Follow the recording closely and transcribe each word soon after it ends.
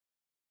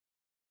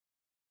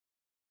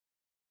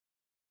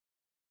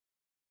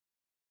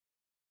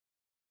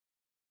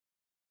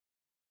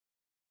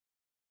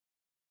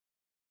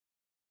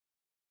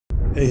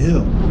Hey,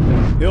 Hill.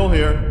 Hill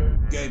here.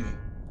 Gaming.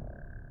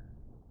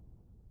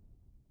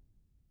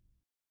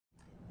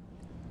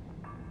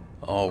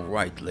 All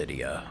right,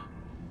 Lydia.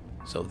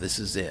 So this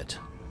is it.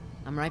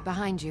 I'm right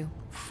behind you.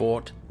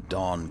 Fort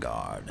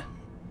Dawnguard.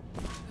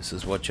 This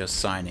is what you're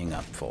signing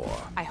up for.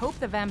 I hope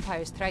the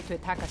vampires try to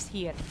attack us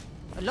here.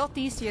 A lot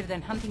easier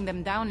than hunting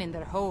them down in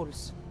their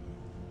holes.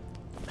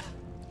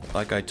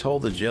 Like I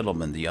told the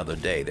gentleman the other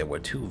day, there were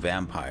 2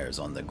 vampires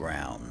on the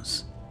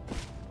grounds.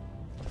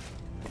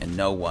 And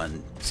no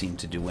one seemed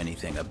to do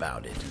anything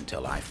about it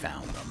until I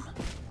found them.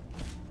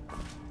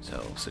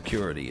 So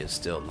security is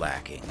still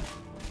lacking.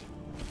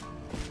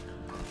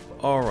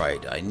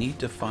 Alright, I need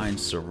to find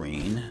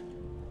Serene.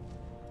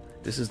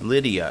 This is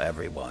Lydia,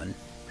 everyone.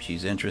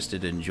 She's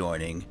interested in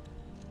joining...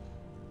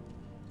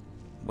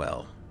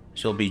 Well,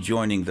 she'll be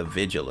joining the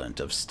Vigilant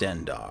of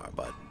Stendarr,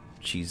 but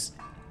she's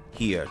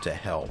here to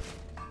help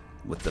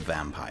with the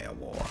vampire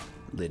war.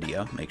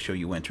 Lydia, make sure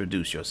you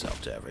introduce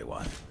yourself to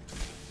everyone.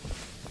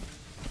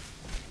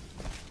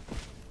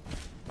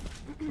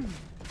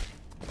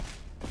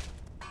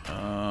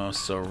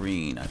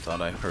 Serene, I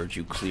thought I heard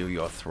you clear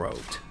your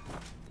throat.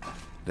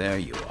 There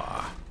you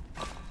are.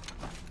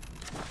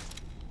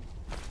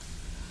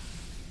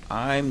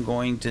 I'm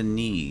going to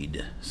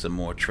need some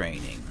more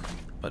training,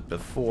 but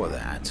before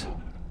that,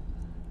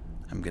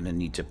 I'm going to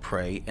need to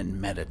pray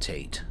and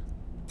meditate.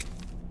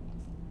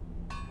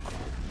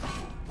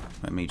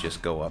 Let me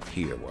just go up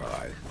here where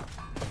I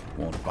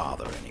won't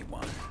bother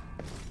anyone.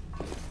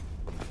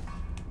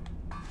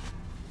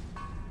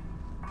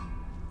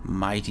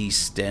 Mighty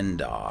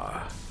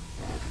Stendarr,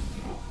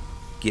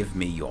 give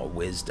me your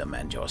wisdom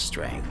and your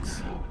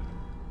strength.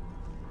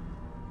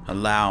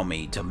 Allow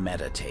me to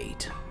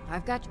meditate.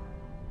 I've got you.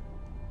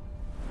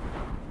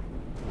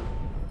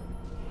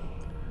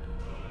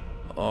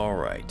 All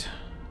right.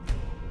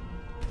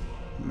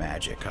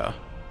 Magicka.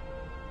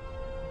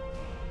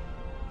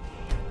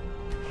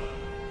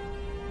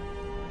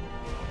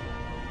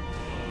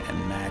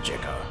 And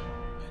Magicka.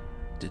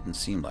 Didn't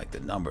seem like the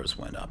numbers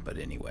went up, but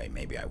anyway,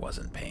 maybe I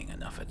wasn't paying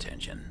enough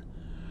attention.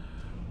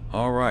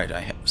 Alright,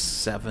 I have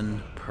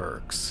 7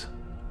 perks.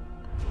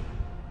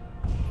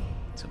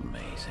 It's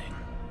amazing.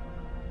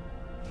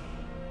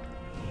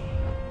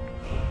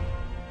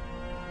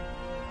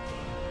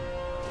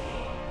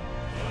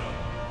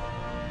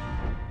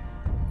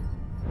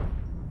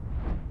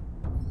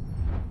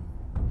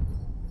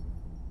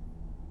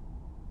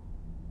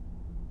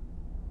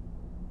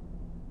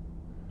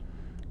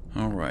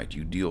 Alright,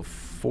 you deal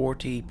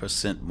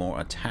 40% more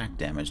attack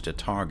damage to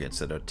targets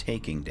that are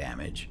taking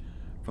damage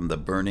from the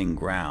burning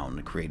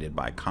ground created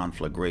by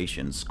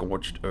conflagration,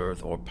 scorched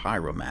earth, or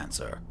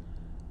pyromancer.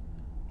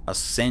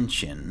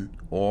 Ascension,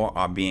 or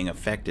are being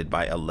affected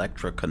by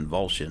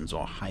electroconvulsions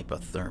or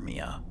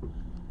hypothermia.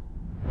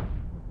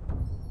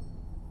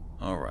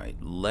 Alright,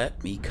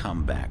 let me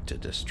come back to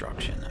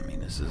destruction. I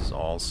mean, this is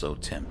all so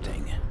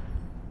tempting.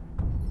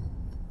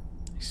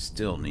 I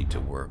still need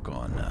to work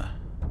on,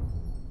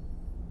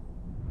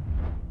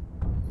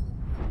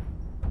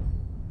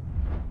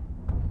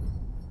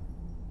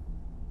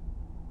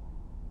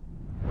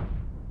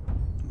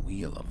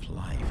 Wheel of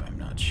Life, I'm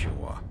not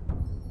sure.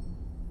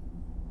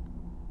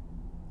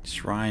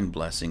 Shrine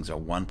blessings are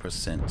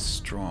 1%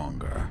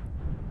 stronger.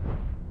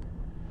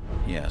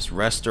 Yes,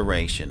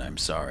 restoration. I'm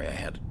sorry, I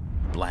had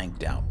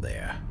blanked out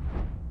there.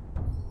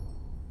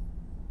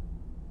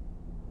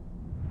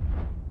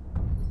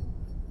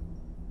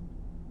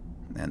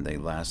 And they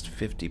last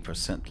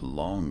 50%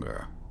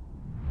 longer.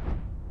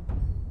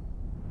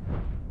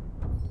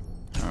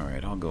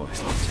 Alright, I'll go ahead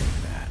and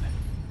take that.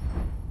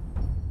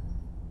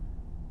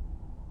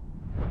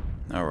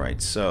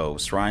 Alright, so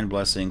Shrine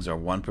Blessings are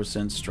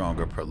 1%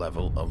 stronger per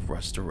level of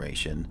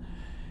restoration,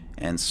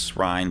 and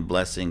Shrine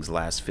Blessings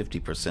last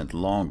 50%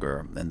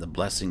 longer, and the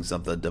Blessings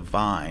of the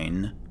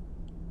Divine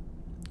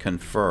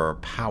confer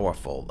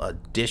powerful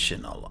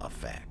additional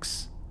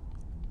effects.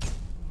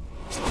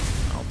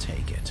 I'll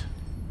take it.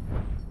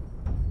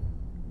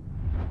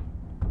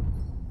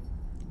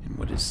 And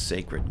what is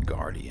Sacred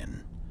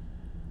Guardian?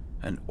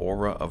 An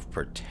aura of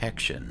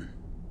protection.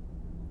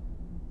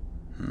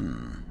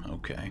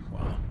 Okay,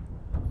 well,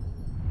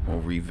 we'll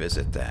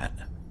revisit that.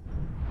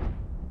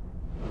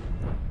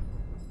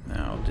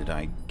 Now, did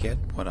I get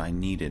what I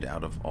needed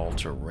out of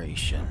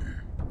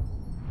alteration?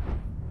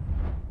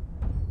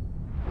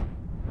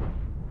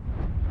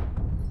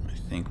 I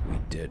think we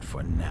did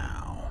for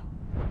now.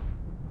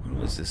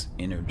 What was this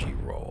energy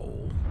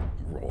roll?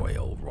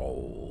 Royal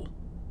roll.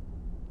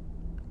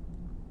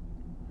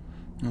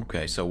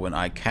 Okay, so when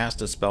I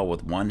cast a spell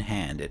with one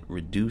hand, it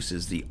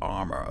reduces the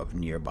armor of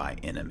nearby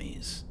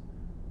enemies.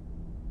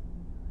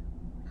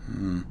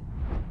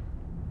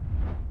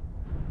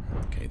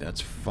 Okay,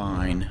 that's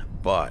fine,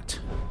 but...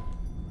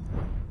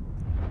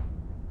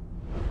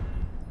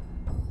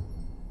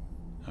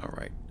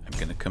 Alright, I'm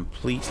gonna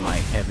complete my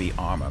heavy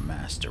armor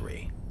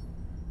mastery.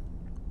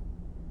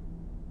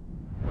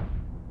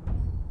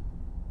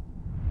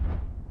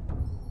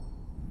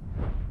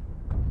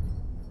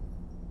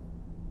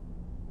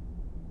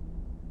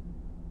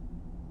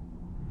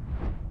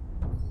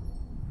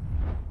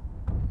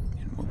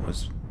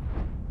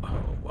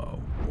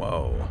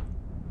 Whoa.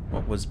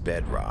 What was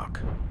bedrock?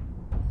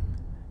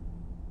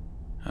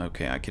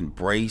 Okay, I can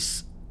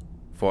brace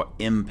for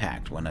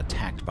impact when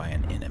attacked by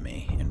an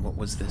enemy. And what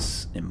was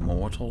this?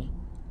 Immortal?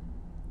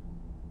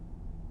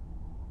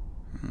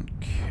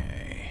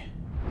 Okay.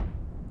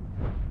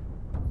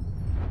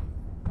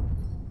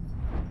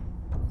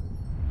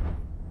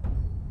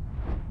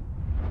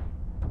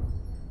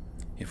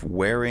 If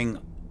wearing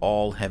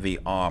all heavy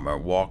armor,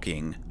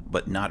 walking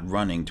but not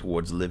running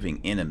towards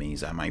living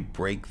enemies, I might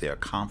break their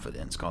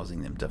confidence,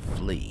 causing them to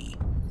flee.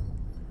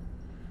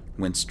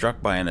 When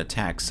struck by an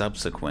attack,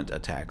 subsequent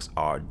attacks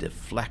are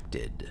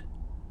deflected.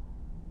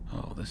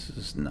 Oh, this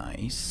is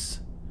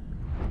nice.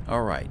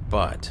 Alright,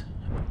 but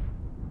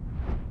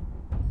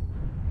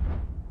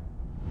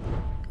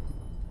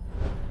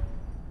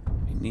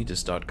I need to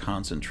start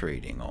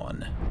concentrating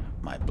on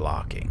my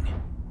blocking.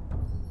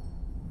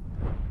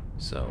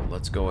 So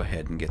let's go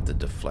ahead and get the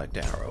deflect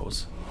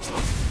arrows.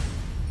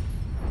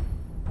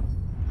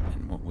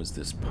 And what was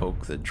this?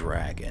 Poke the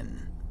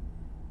dragon.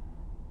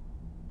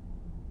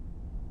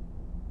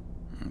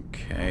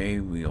 Okay,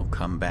 we'll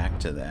come back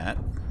to that.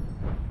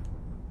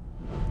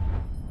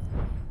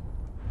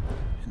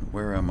 And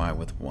where am I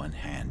with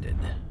one-handed?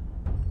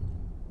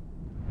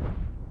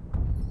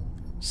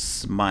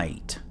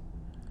 Smite.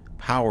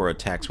 Power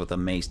attacks with a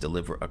mace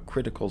deliver a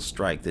critical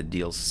strike that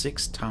deals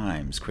 6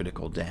 times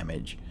critical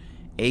damage,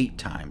 8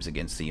 times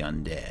against the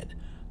undead.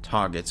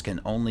 Targets can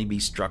only be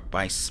struck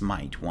by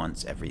smite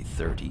once every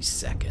 30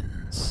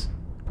 seconds.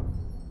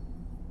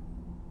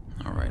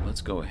 Alright,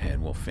 let's go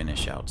ahead. We'll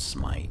finish out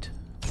smite.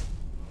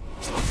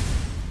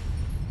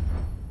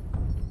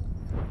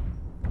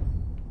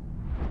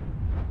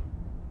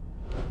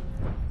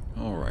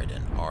 Alright,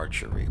 and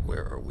archery.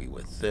 Where are we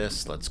with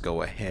this? Let's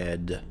go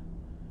ahead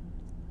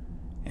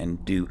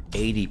and do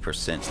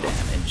 80%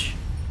 damage.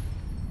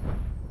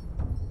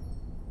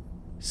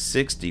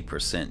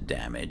 60%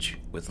 damage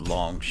with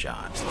long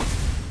shot.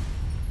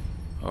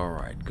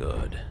 Alright,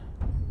 good.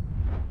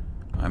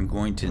 I'm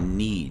going to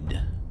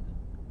need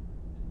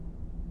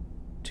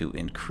to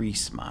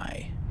increase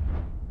my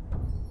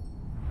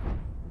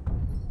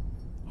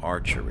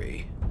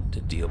archery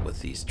to deal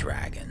with these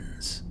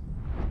dragons.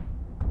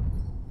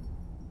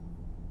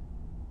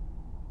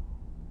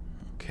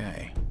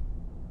 Okay.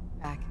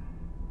 Back.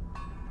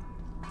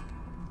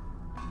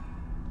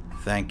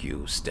 Thank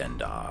you,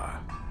 Stendarr,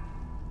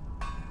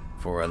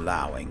 for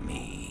allowing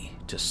me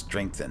to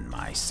strengthen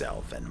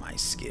myself and my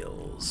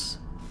skills.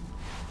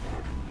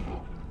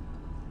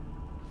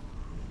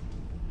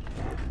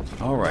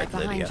 All right,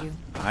 Lydia. You.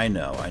 I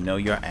know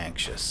you're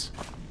anxious.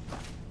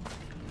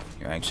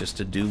 You're anxious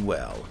to do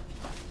well.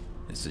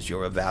 This is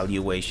your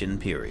evaluation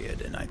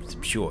period, and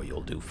I'm sure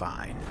you'll do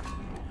fine.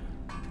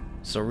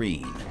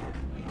 Serene.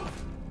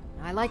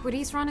 I like what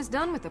Eastron has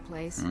done with the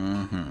place.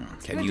 Mm-hmm.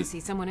 It's good to see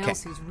someone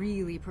else who's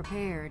really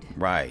prepared.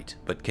 Right,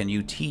 but can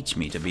you teach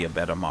me to be a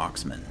better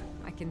marksman?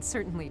 I can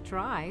certainly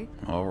try.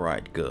 All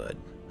right, good.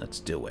 Let's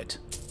do it.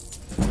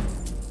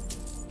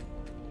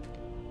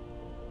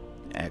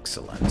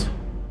 Excellent.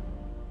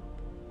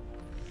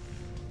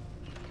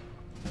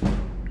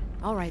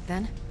 All right,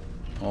 then.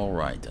 All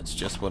right, that's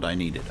just what I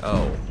needed.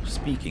 Oh,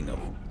 speaking of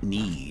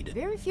need.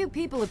 Very few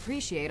people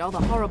appreciate all the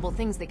horrible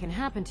things that can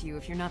happen to you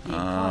if you're not being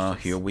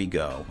cautious. Here we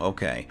go.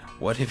 Okay,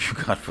 what have you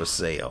got for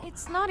sale?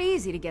 It's not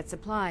easy to get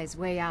supplies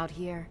way out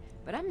here,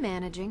 but I'm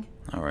managing.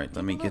 All right,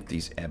 let me get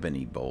these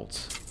ebony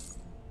bolts.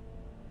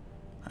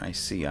 I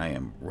see I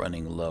am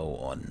running low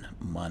on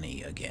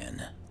money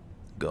again.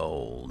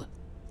 Gold.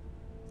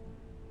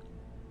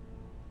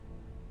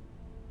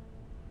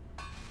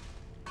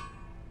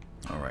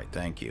 All right,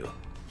 thank you.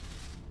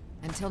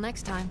 Until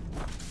next time.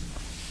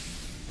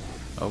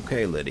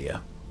 Okay,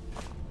 Lydia.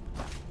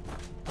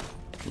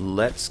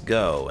 Let's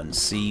go and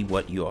see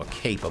what you're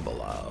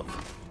capable of.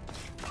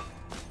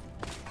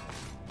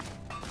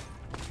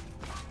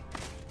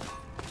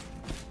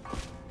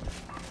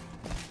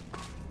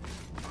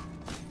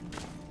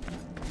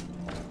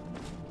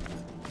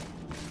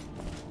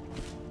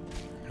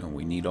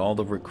 We need all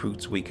the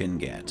recruits we can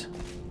get.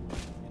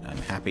 I'm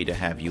happy to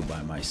have you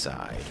by my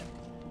side.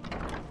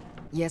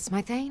 Yes,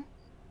 my Thane?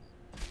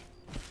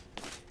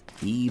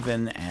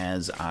 Even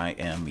as I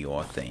am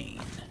your Thane.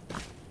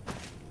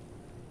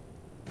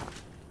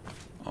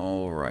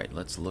 Alright,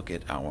 let's look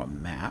at our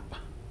map.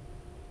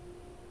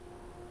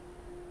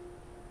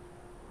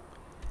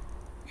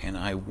 And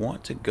I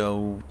want to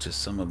go to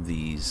some of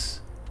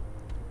these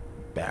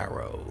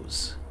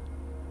barrows.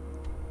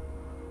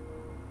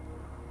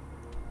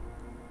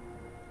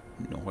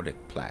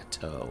 Nordic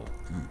Plateau.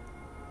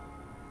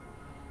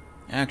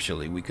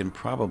 Actually, we can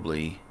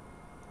probably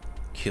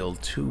kill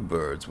 2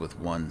 birds with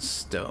 1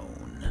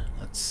 stone.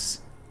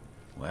 Let's...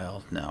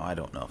 Well, no, I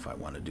don't know if I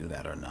want to do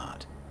that or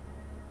not.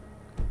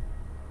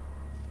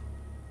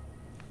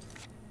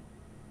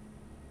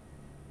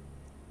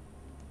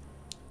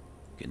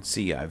 You can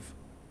see I've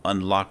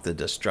unlocked the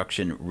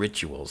destruction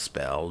ritual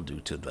spell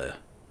due to the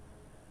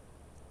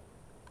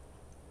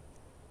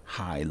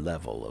high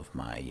level of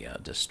my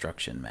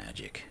destruction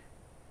magic.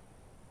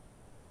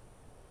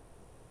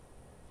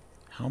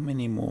 How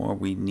many more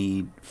we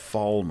need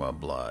Thalmor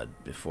blood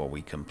before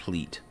we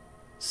complete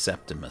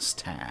Septimus'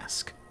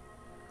 task?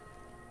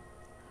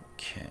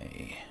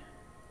 Okay.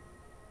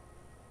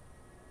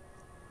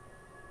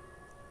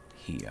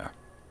 Here.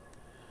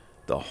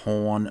 The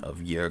Horn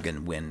of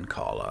Jurgen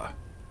Windcaller.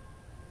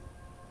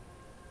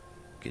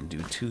 Can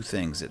do two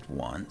things at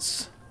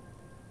once.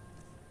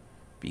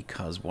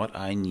 Because what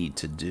I need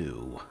to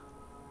do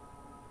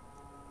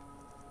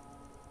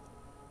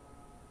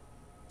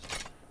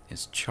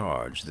is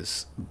charge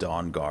this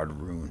Dawnguard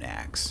rune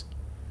axe.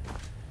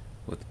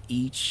 With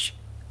each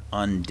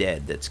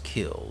undead that's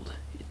killed,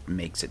 it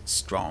makes it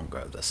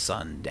stronger, the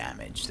sun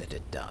damage that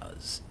it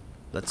does.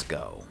 Let's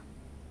go.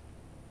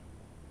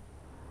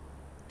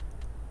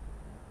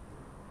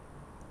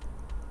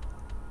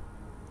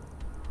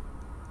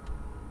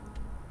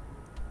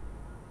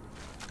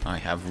 I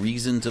have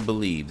reason to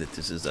believe that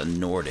this is a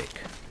Nordic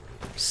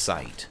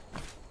site,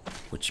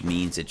 which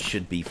means it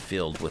should be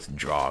filled with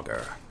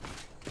Draugr.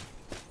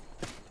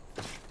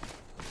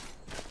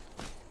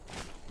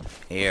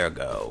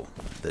 Ergo,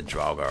 the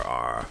Draugr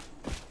are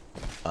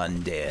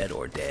undead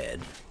or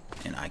dead,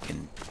 and I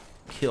can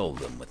kill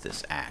them with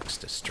this axe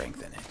to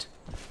strengthen it.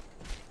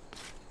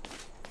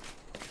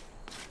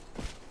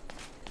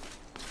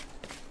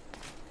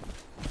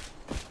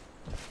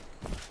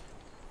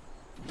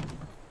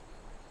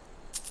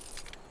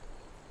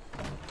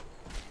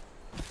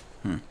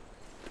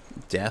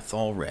 Death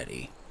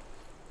already.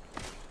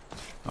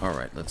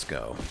 Alright, let's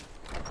go.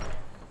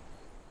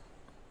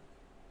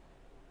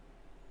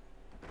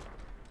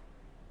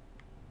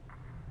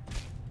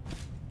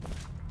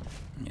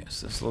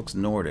 Yes, this looks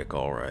Nordic,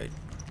 alright.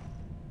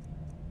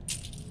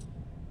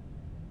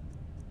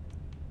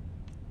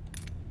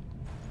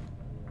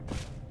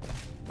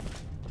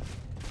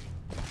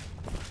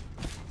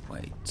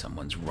 Wait,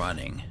 someone's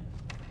running.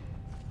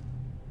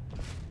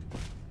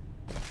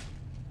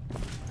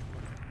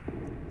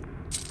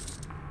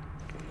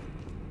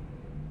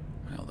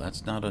 Well,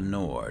 that's not a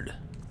Nord.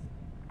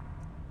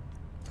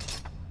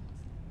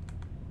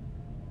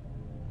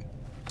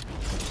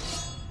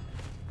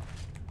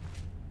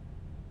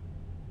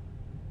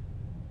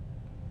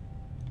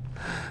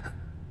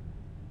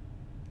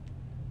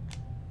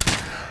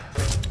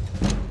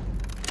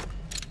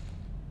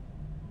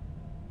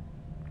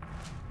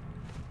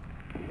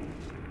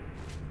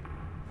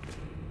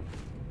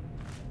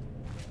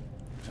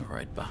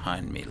 Right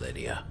behind me,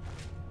 Lydia.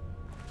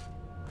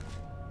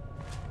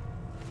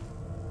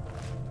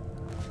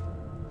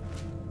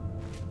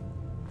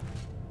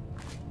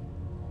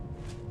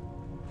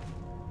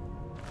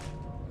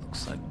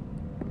 Looks like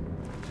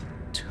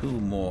two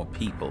more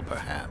people,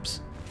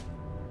 perhaps,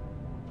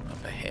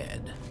 up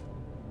ahead.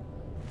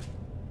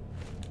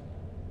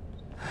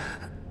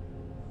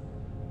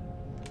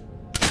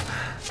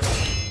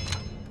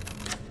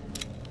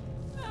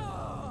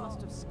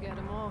 Must have scared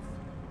him off.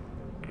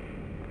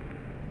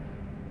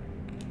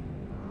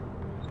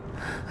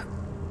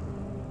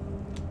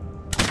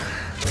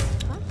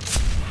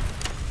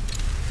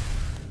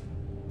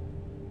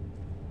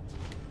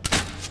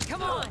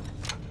 Come on.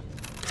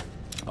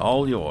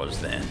 All yours,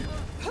 then.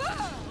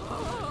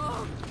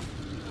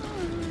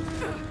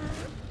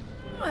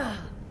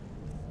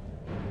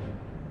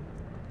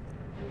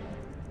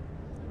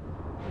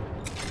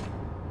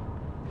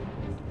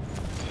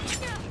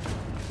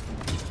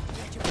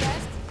 Got your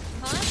best,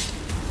 huh?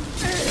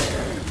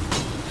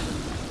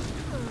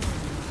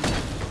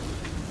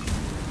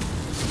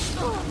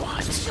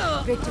 What?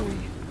 Victory.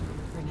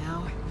 For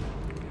now.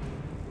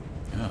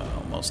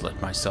 Oh, almost let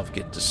myself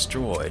get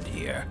destroyed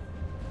here.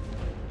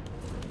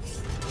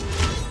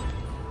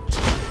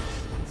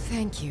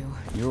 Thank you.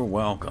 You're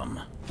welcome.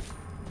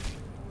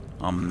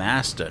 A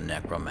master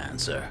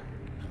necromancer.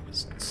 I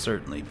was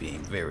certainly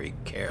being very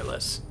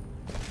careless.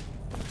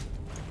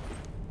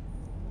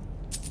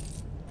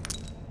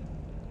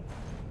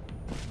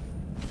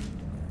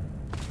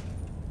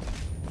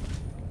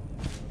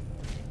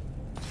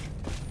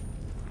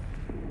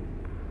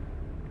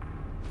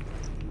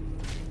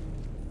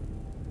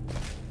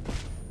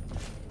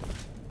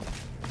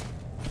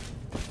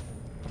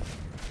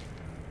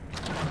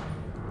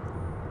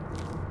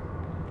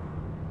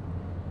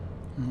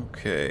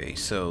 Okay,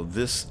 so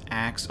this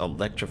axe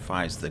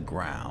electrifies the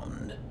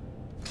ground.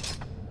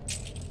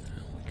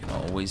 We can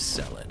always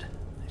sell it.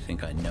 I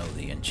think I know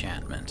the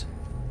enchantment.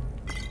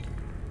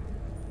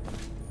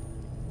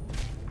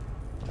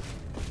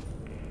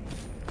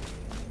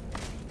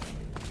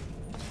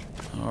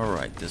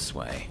 Alright, this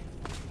way.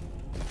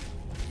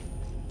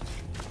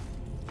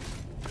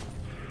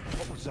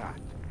 What was that?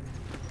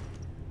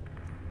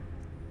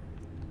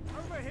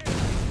 Over here.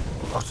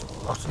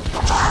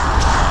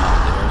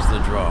 There's the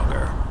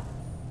Draugr.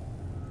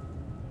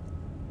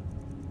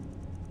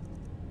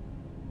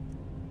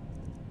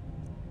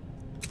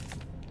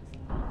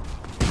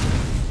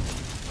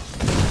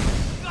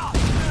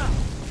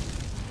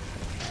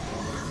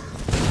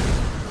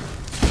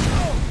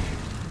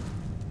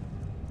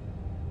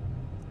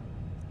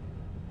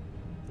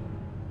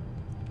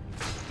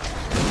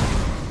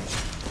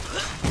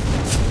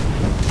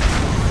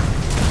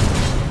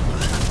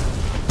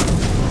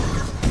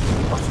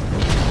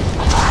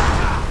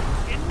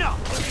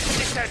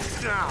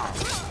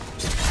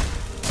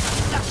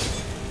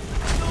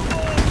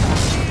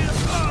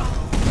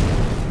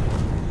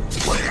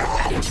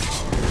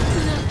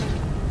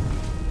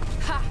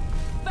 Ha!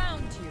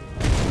 Found you!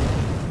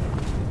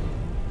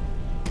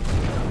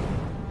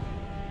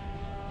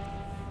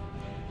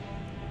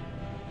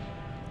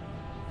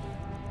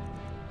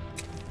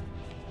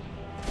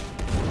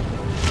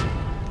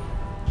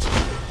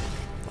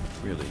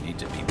 Really need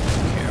to be more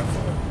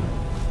careful.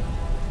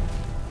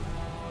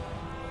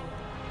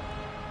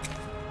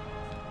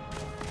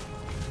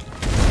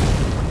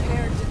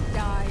 Prepare to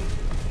die.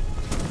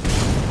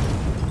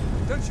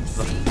 Don't you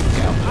see?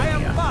 out, I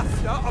am Lydia.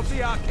 master of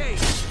the arcane.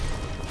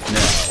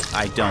 No,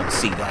 I don't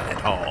see that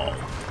at all.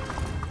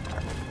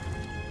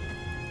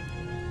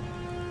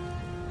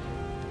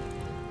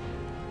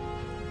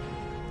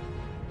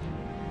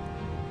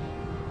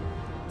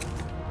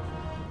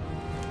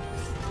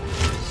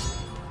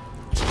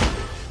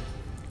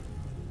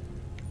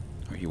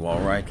 Are you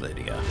all right,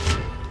 Lydia?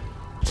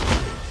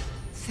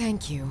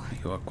 Thank you.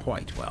 You are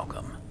quite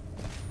welcome.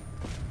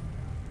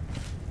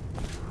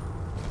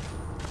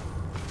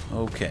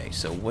 Okay,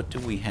 so what do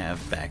we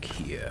have back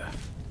here?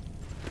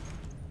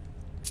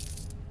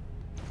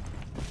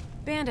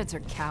 Bandits are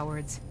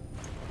cowards.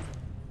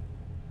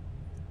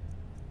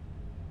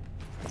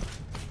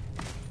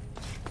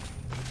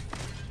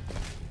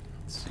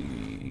 Let's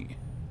see.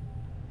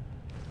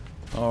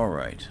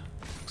 Alright.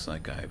 Looks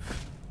like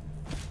I've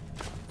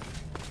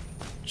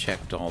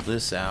checked all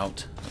this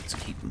out. Let's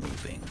keep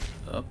moving.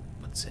 Oh,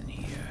 what's in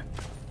here?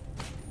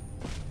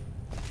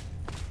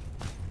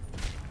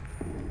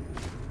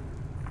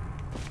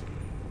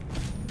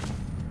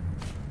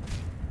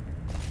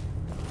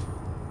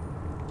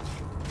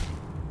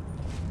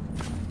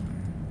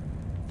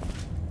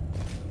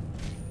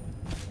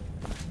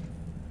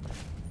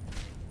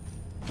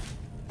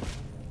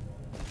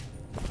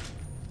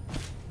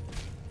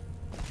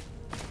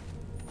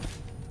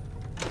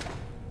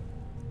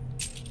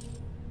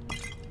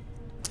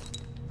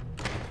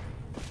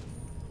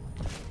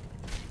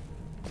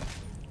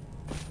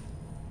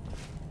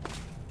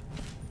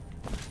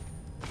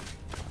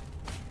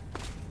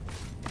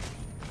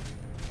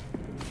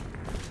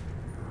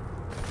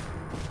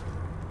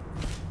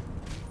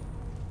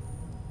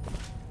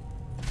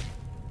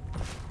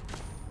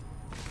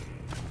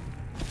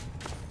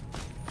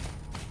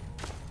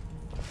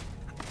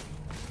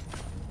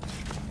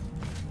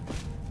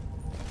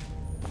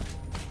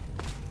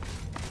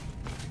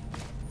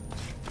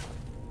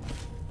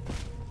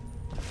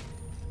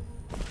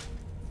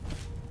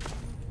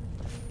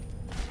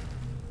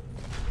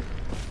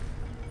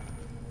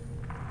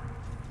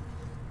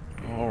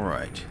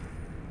 Alright.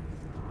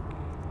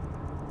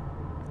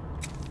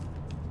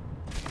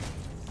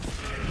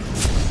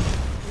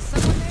 Is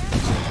someone there?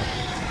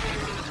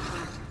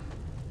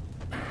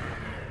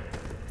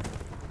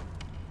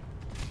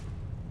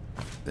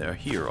 They're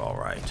here,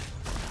 alright.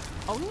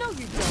 Oh, no,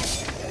 you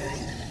don't.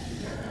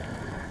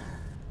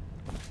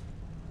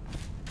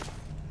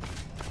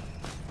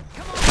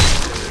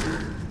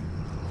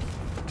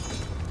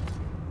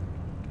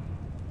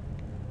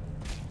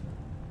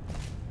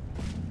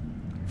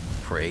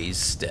 Praise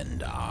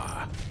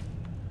Stendarr.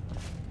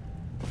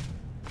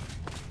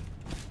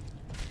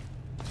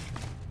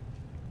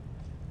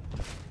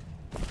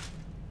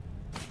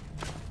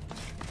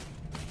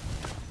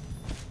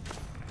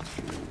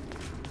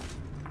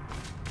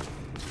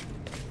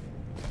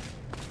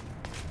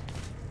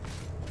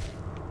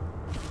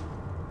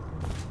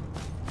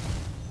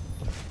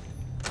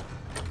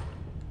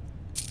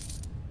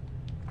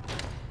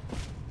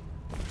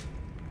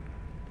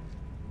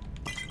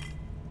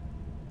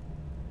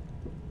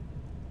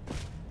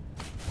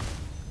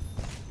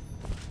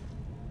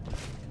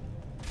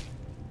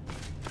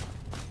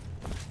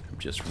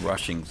 Just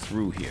rushing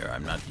through here.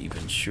 I'm not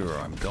even sure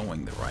I'm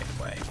going the right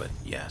way, but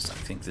yes, I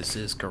think this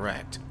is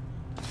correct.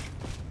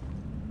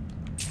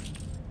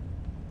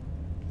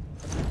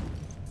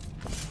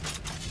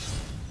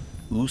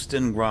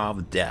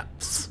 Ustengrav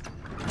Depths.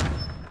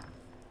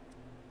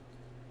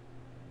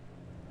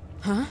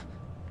 Huh?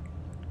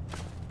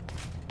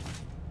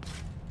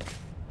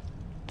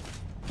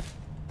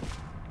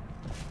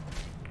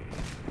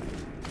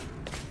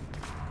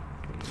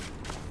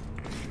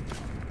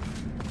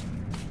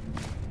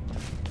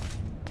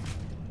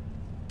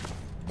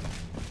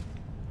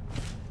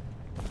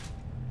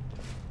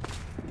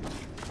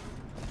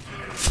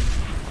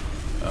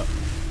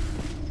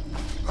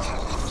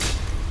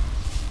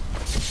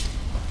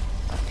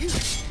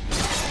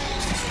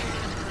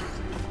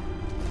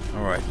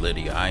 Alright,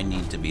 Lydia, I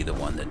need to be the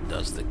one that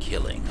does the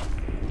killing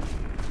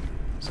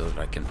so that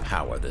I can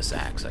power this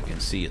axe. I can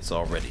see it's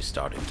already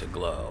starting to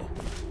glow.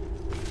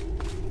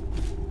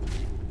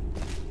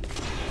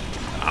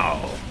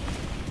 Ow!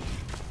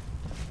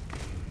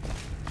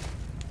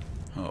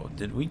 Oh,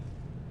 did we?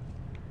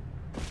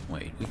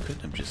 Wait, we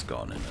couldn't have just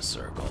gone in a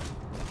circle.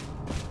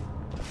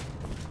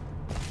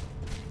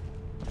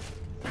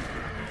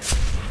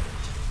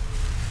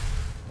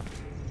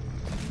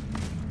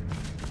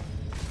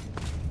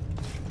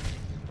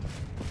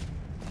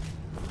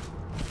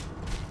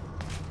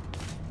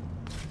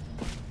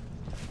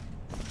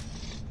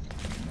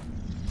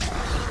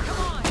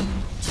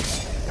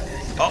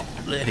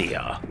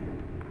 Lydia.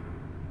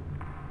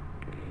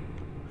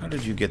 How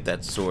did you get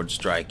that sword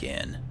strike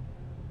in?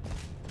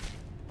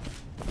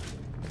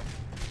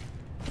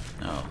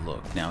 Oh,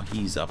 look. Now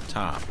he's up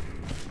top.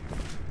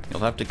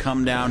 You'll have to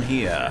come down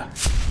here.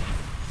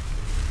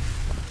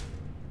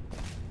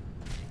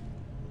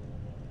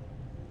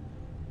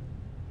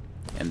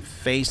 And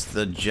face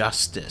the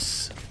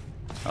justice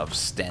of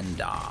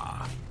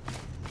Stendarr.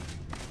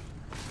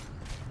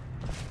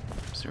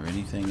 Is there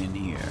anything in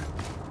here?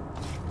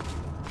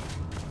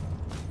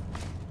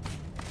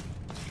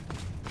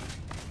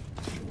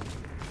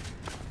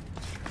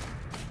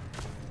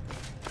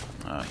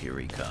 Ah, here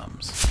he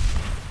comes.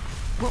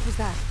 What was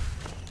that?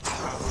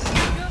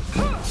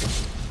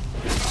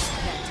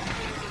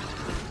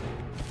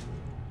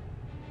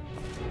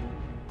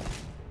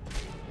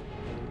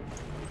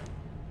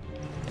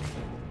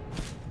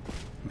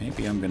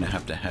 Maybe I'm gonna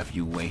have to have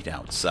you wait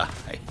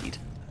outside.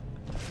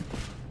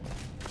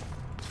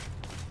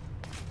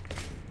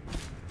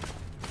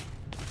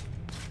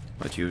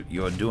 But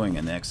you're doing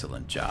an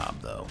excellent job,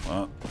 though.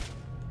 Well,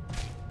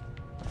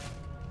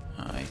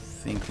 I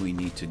think we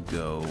need to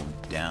go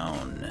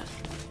down.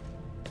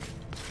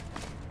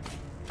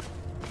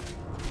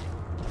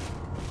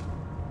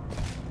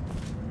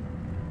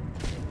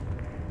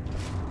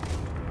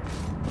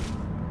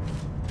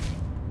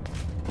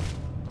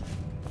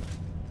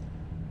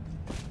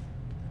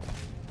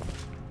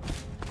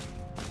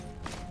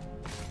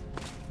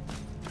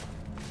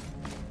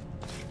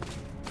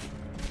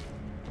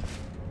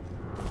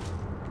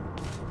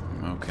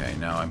 Okay,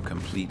 now I'm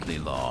completely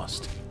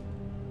lost.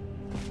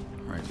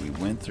 Alright, we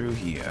went through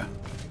here.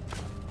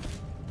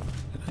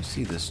 Did I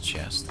see this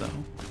chest, though?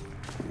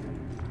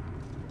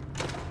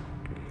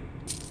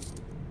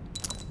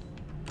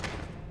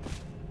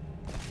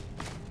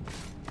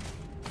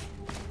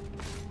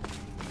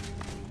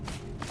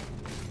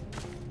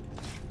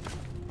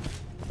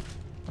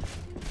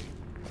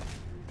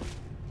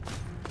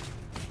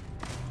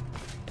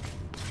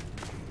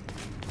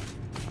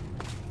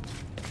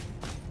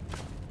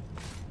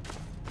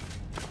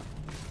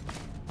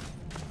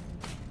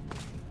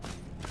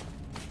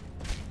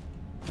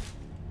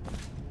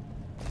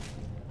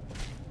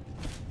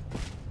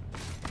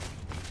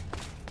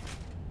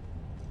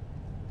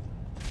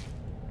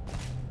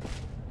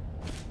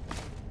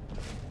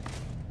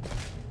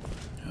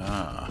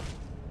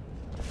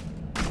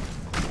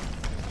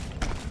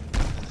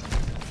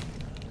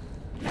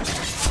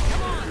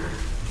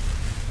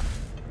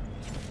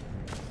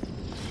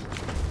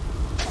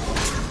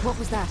 What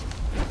was that?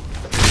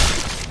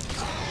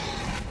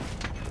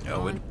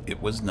 Oh,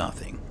 it was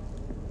nothing.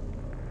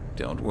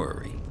 Don't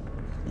worry.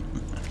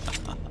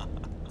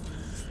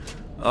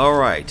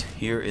 Alright,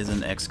 here is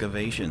an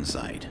excavation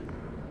site.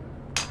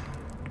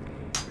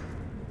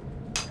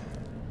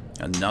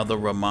 Another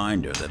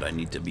reminder that I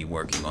need to be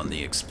working on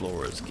the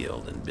Explorers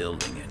Guild and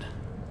building it.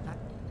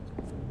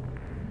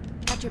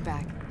 Got your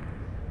back.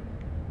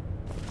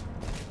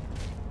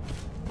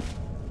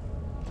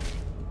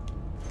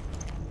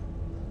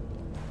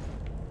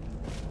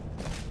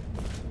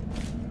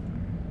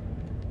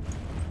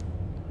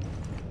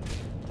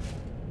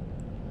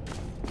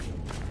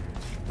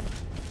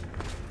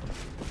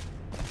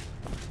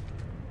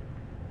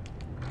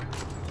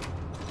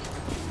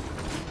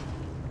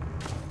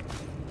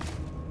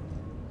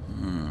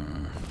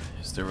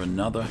 Is there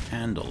another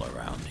handle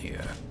around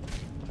here?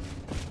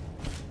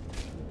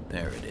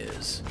 There it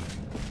is.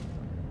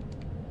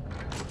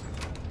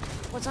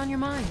 What's on your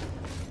mind?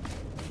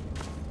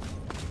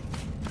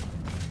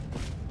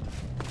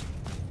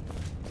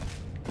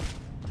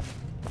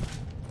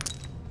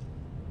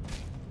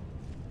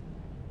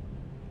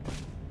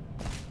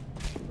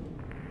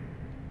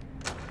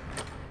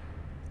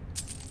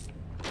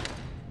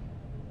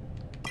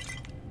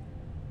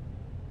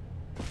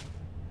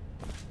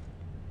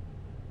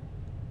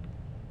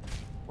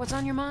 What's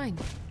on your mind?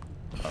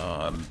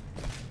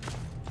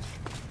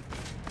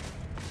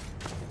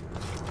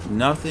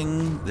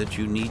 Nothing that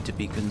you need to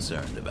be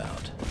concerned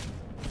about.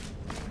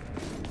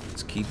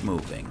 Let's keep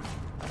moving.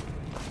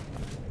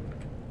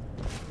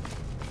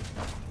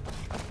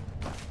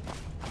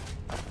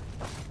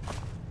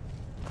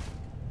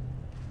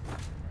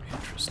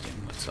 Interesting.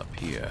 What's up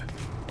here?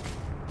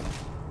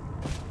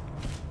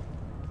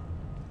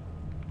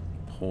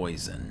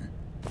 Poison.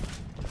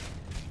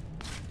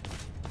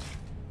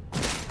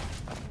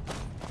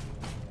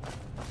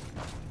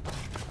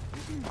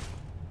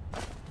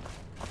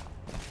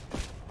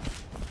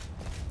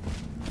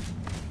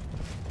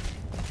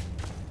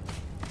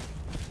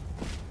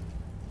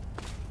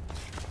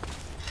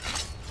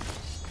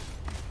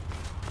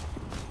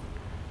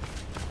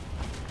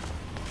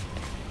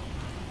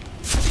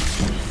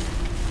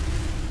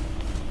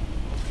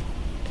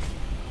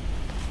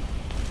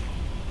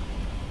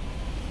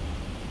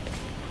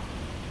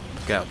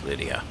 Look out,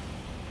 Lydia.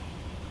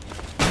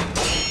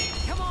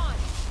 Come on.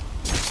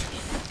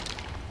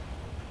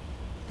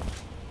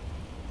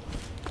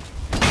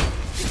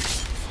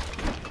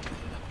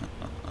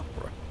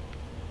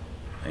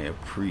 I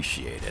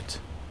appreciate it.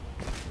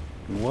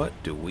 What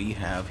do we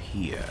have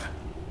here?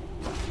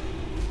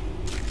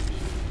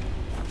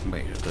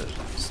 Wait, are there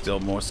still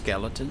more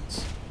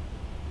skeletons?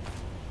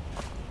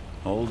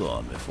 Hold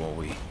on before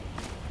we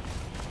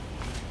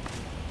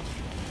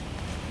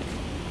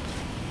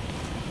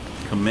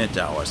commit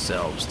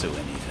ourselves to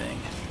anything.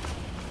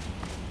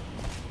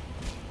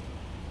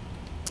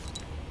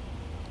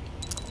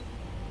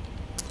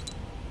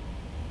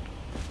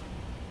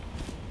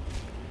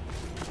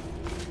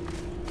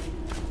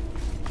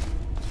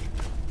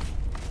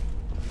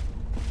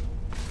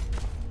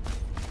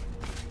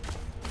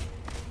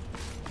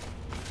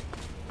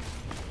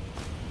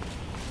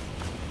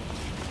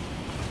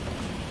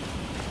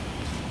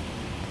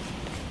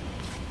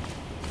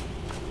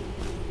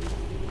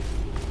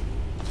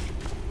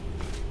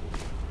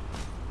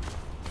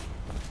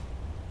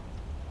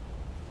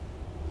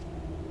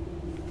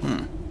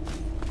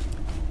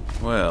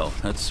 Well,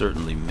 that's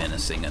certainly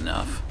menacing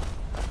enough.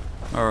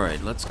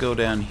 Alright, let's go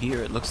down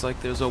here. It looks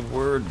like there's a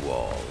word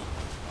wall.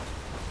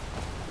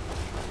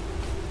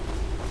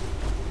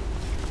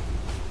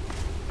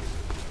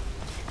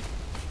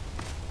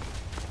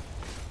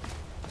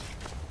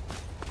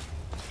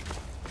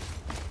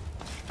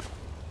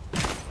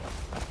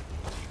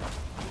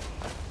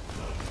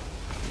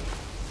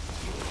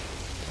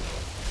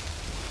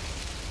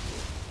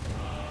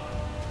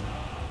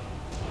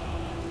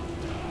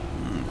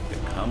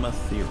 Become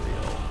ethereal.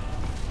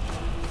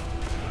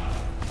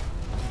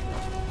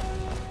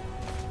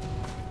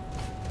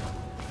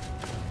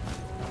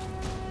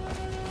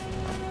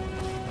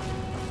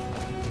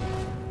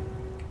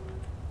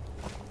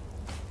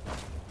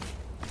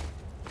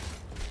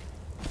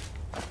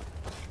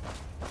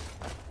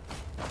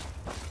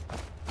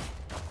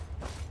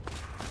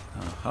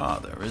 Aha,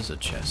 there is a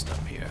chest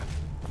up here.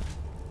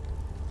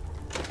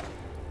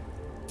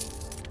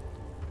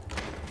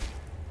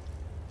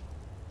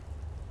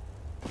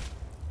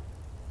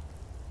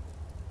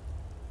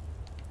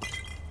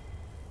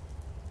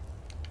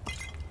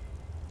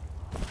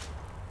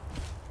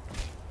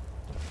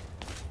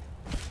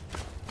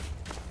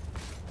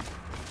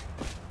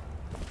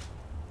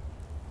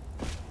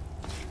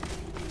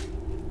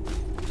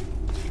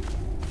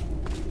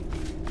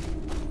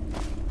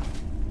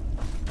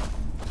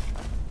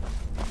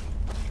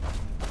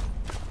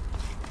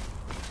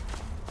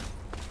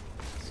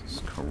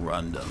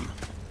 Rundum.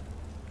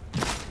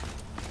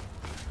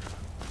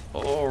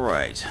 All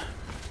right.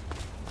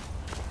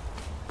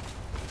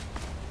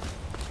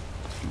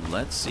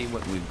 Let's see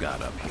what we've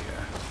got up here.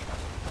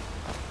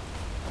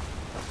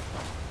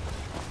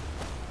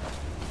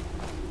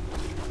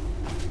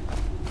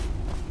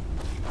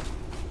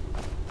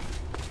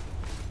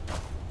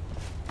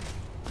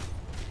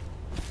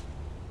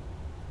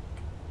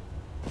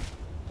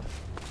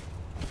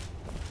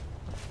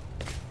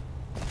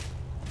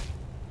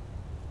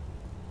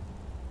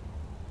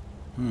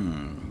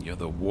 You're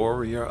the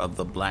warrior of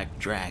the Black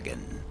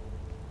Dragon.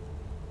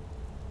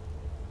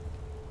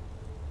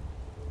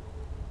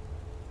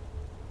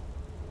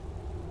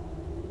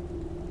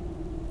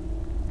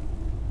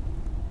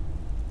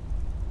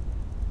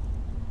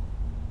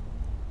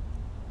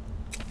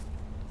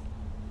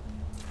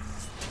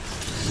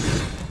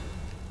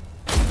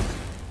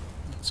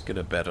 Let's get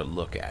a better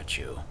look at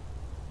you.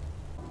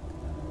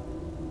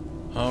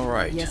 All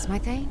right. Yes, my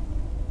Thane?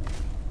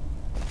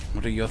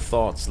 What are your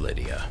thoughts,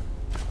 Lydia?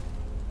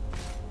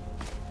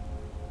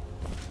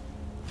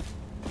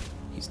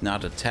 He's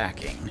not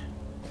attacking.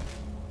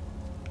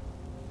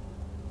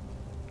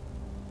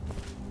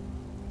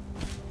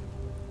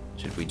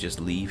 Should we just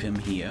leave him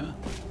here?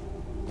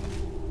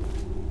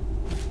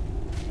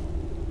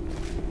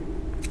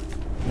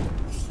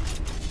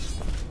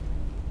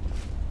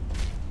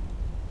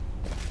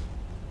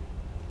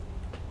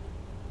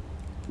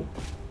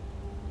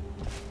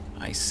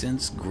 I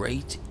sense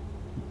great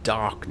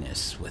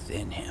darkness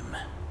within him.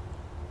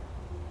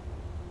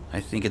 I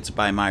think it's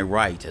by my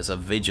right as a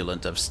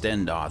Vigilant of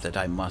Stendarr that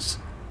I must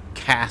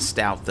cast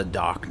out the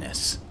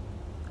darkness.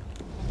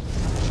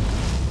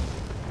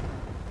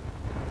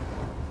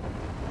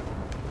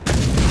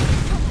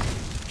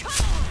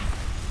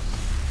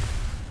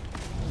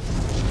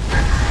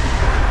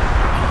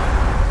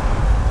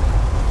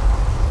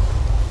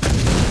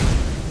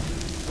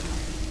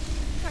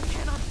 I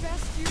cannot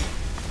best you.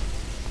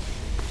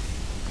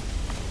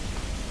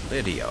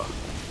 Lydia.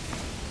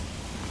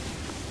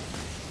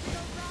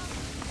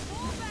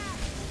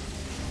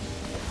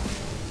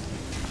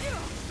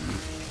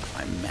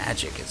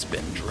 Magic has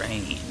been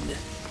drained.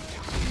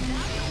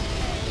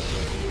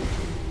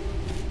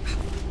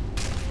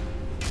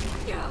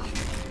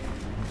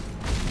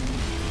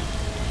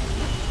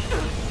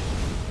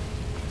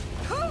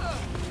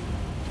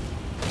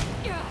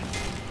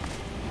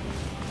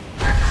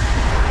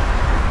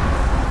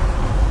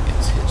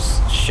 It's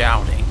his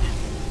shouting.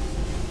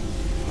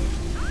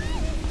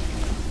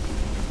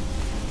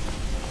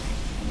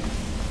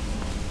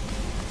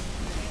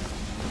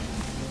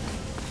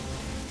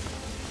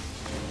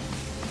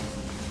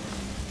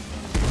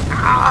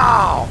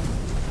 Ow!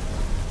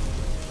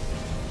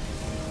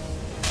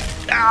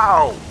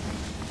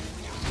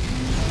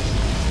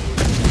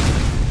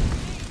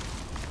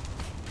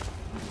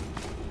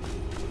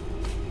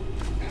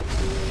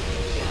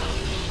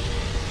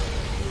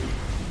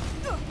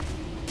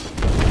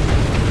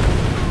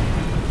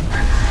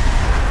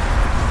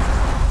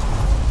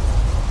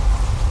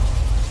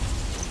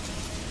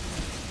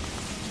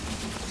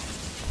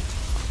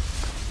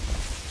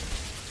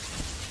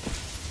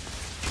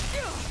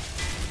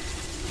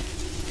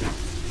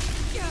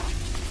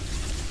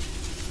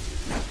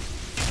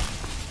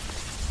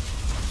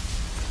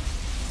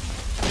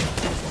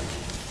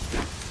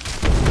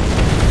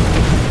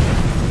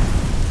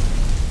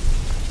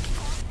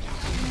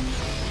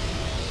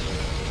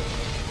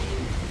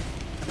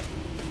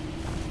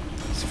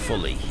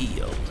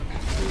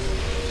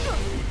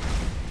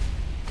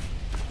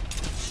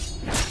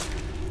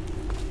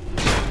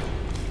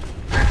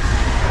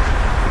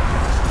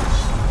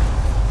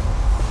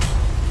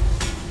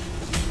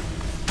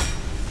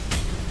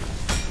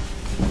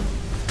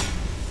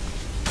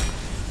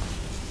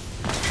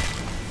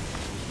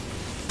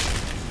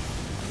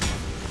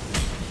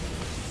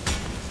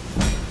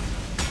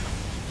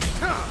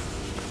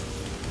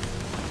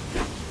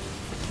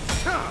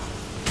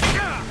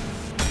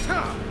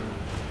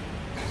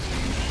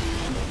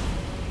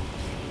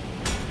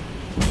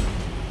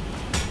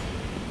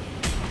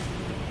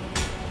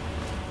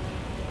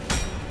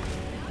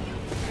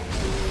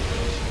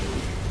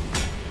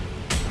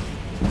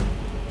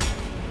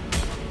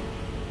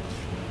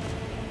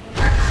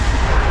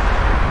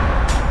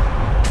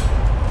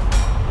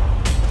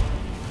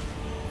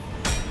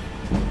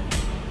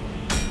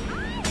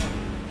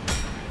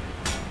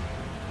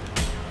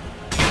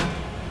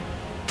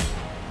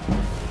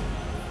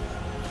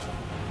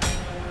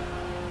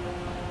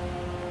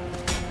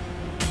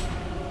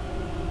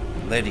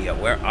 Lydia,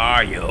 where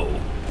are you? You're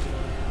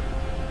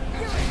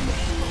a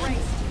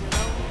disgrace to your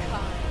own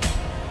kind.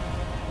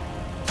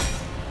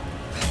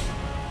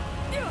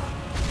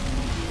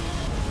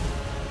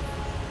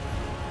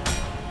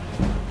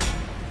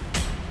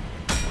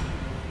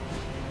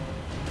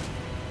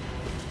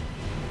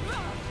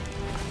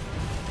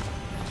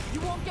 You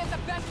won't get the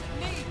best of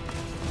me!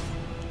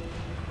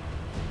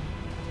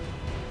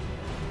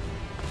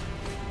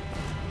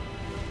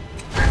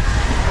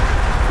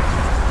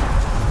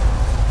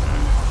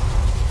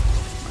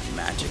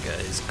 Magicka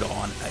is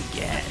gone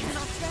again.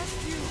 Cannot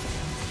trust you!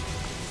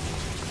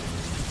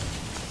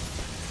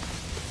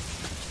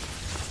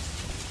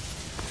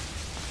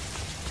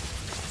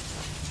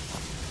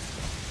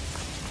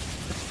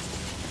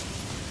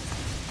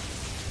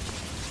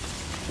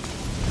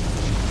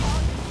 Call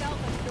yourself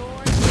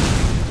adored.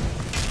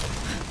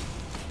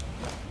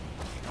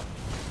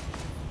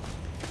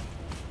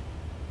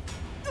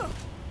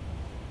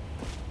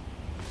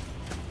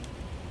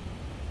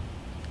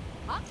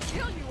 I'll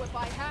kill you if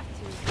I have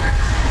to.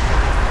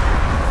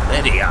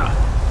 Lydia!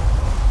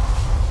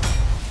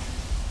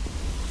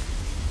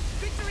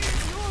 Victory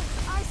is yours!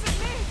 I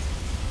submit!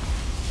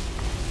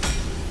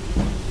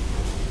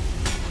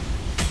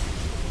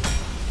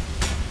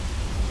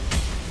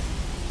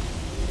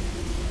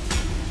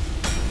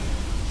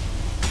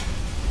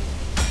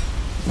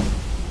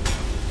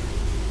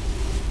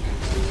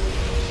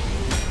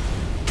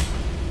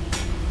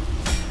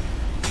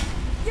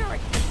 You're a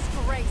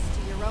disgrace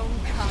to your own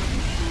kind.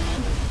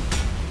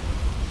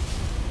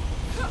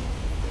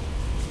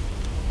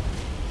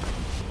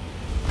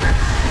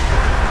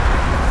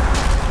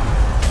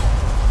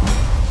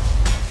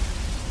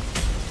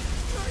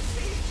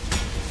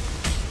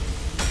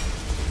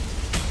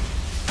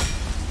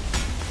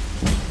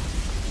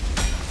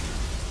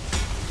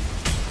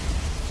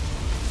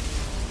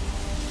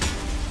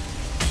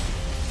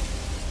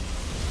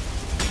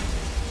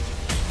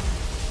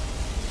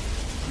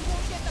 You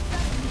won't get the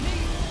best of me!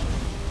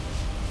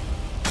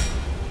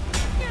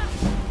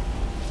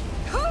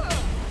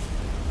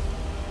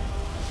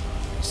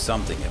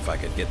 Something if I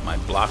could get my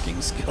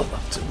blocking skill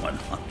up to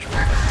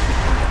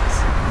 100.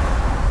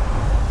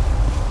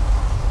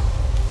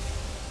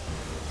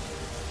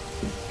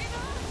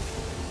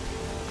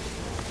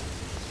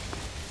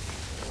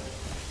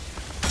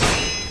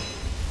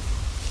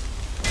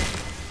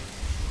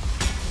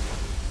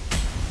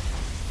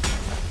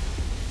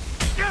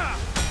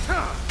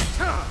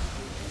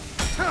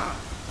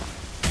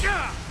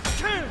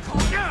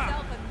 Call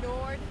yourself a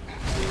Nord?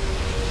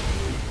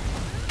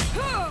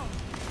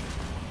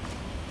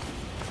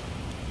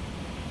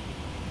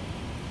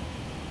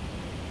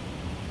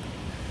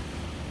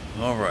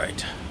 All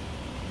right.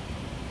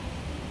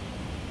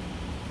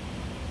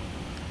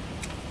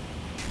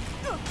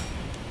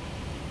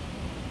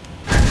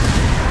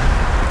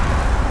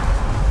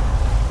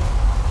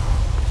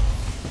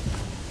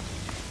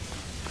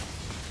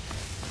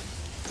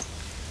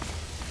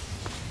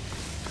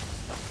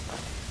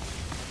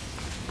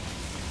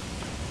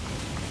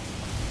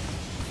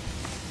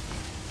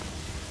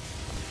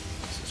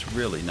 This is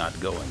really not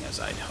going as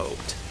I'd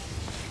hoped.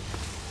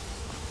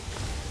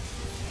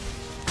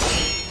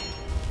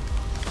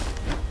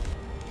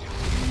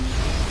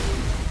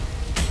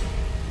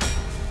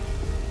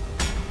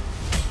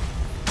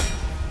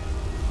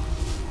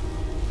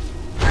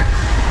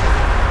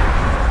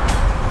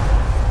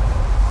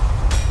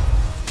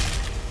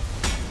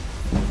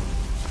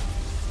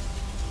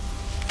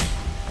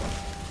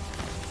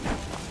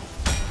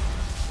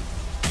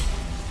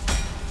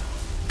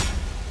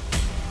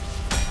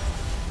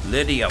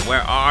 Lydia,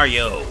 where are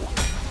you?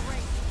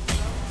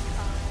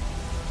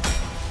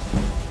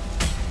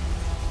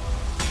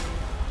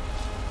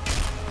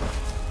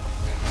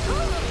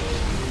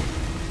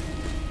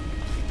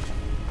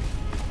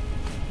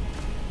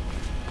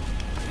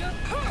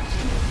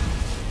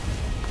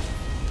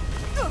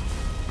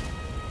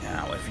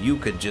 Now, if you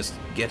could just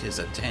get his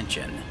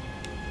attention.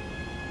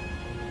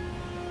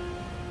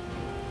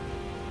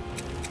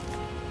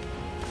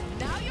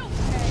 Now you'll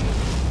pay!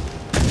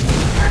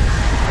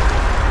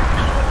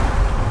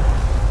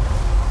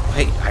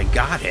 Wait, I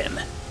got him.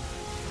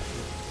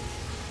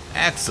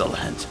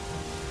 Excellent.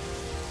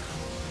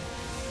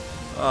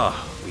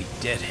 Oh, we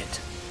did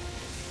it.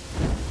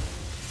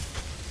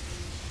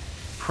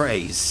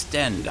 Praise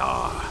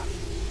Stendarr.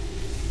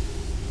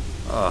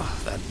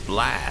 Oh, that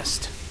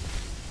blast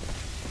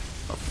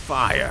of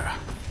fire.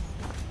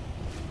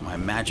 My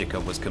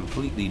magicka was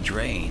completely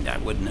drained. I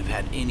wouldn't have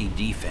had any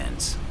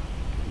defense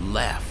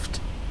left.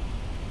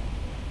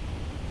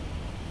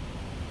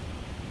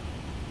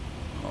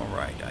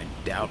 Alright, I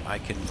doubt I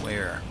can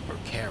wear or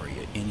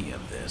carry any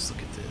of this.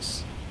 Look at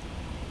this.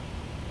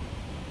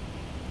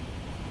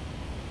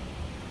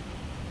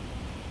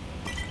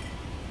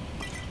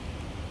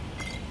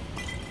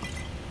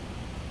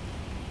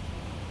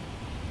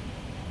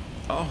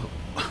 Oh,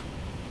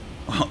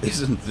 well,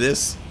 isn't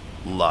this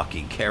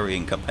lucky?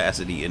 Carrying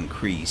capacity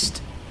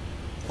increased.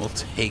 We'll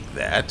take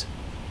that.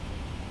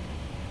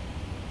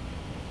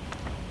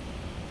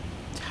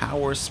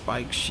 Tower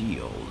spike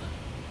shield.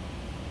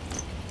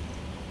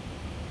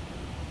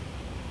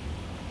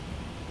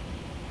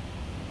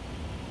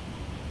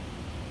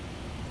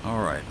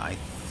 Alright, I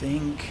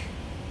think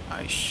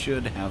I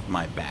should have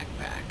my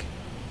backpack.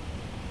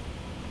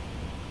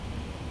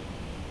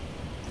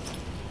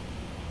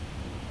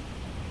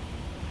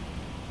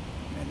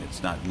 And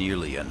it's not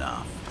nearly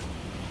enough.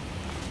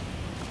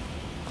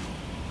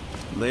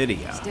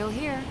 Lydia. Still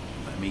here.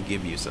 Let me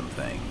give you some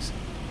things.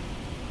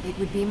 It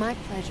would be my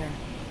pleasure.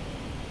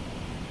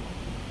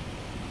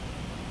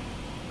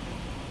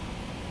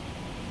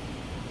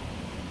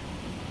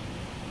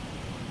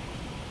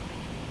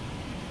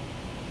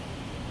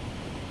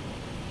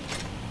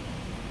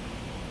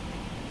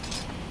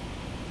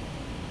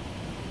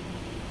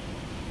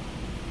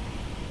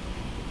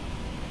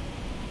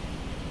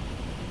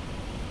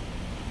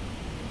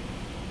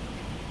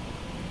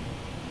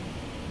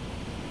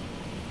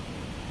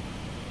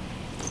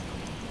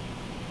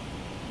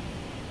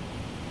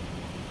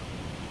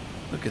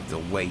 Look at the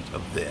weight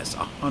of this,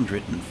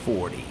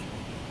 140.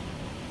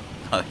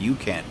 You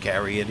can't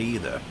carry it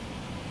either.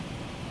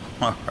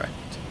 All right.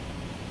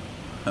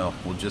 Oh,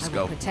 we'll just I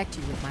will protect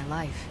you with my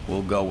life.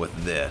 We'll go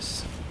with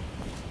this.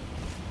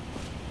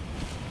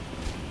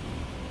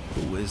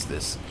 Who is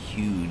this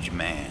huge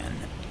man?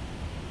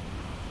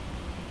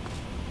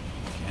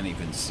 Can't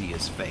even see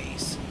his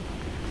face.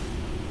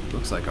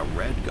 Looks like a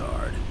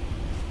Redguard.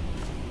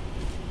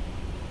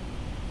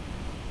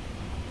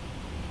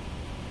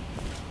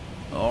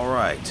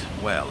 Alright,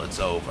 well, it's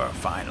over,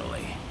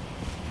 finally.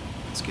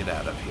 Let's get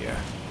out of here.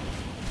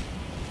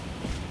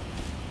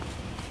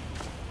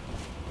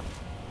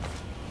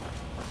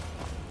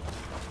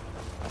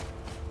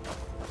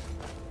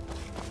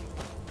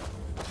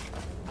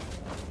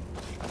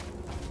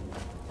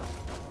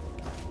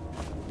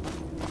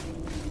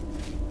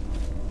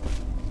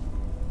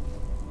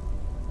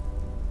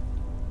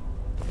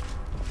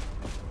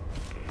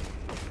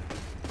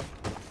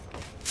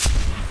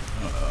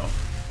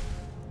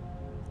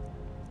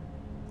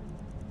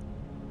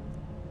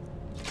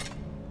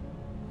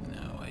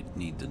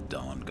 Need the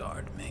Dawn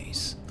Guard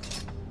mace.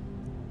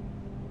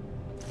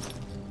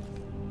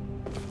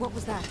 What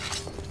was that?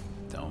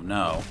 Don't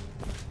know.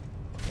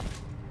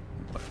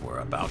 But we're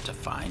about to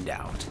find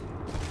out.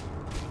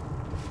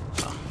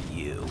 Oh,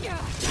 you.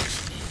 Yeah.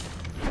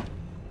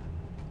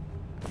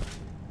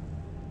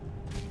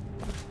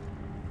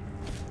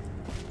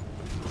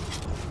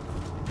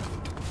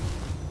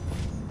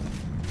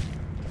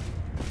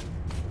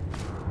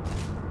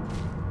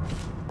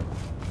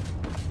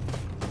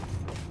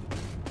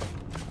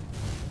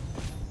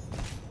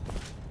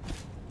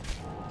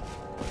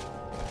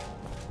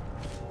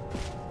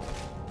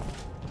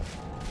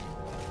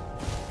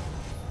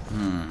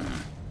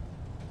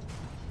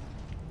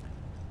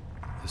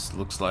 This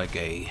looks like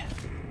a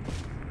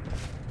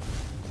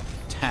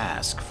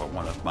task for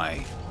one of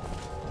my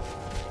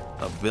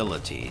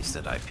abilities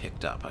that I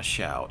picked up, a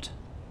shout.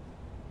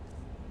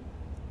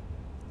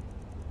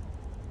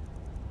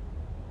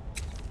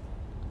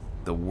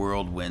 The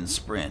Whirlwind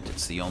Sprint.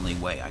 It's the only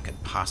way I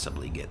could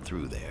possibly get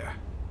through there.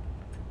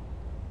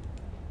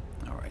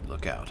 Alright,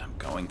 look out. I'm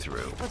going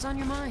through. What's on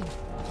your mind?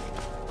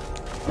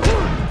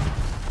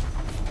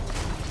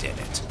 Did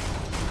it.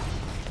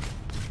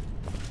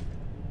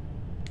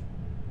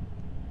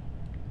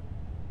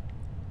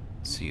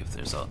 See if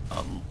there's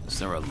is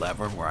there a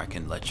lever where I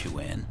can let you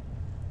in?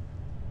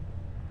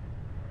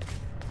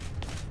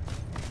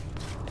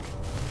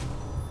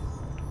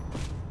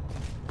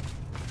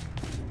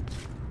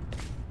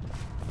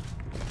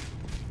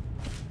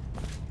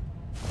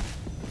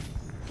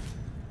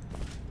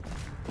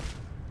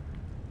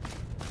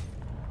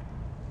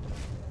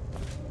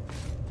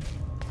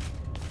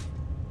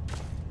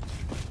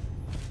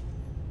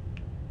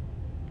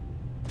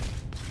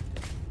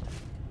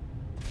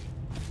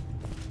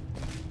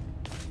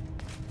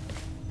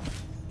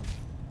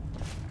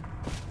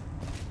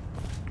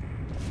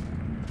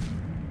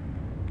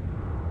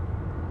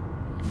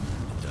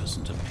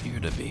 Doesn't appear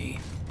to be.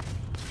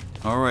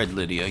 Alright,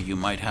 Lydia, you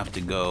might have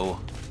to go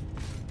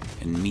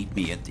and meet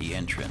me at the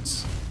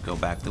entrance. Go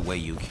back the way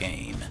you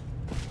came.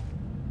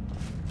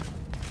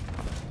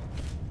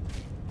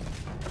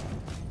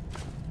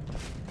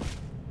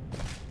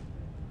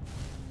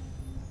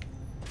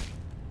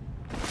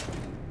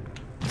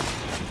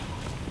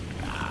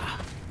 Ah.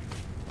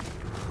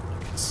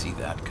 I can see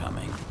that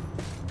coming.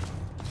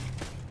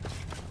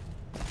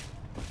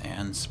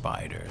 And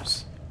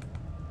spiders.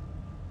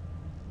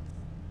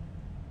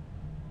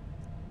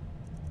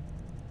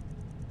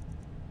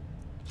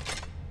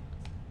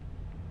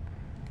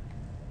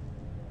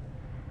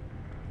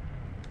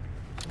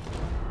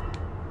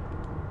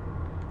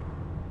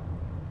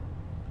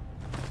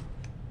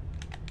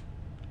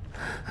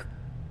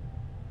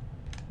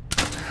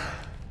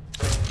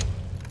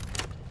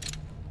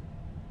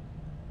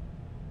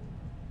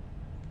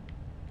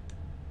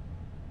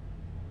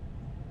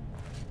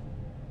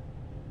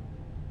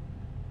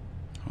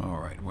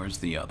 Alright, where's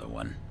the other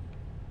one?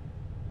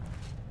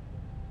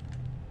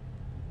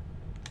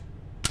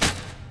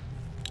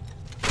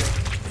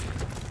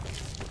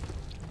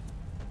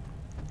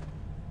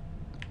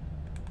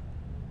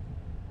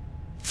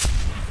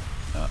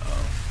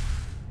 Uh-oh.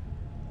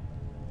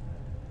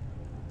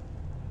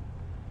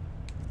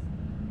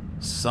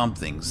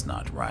 Something's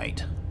not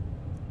right.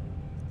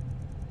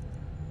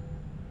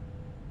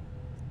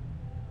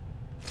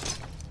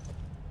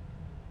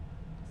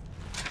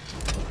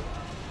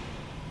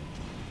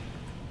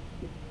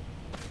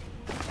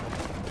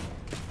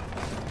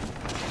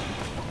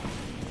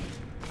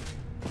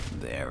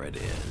 There it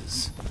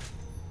is.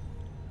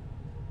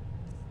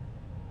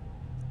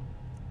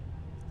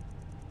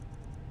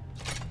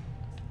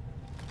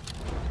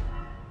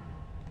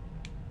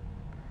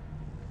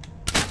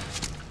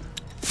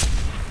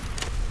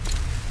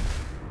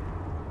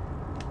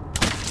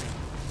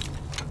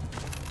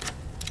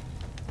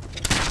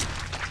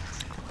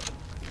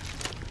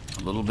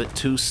 A little bit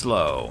too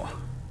slow,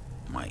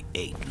 my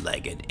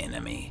eight-legged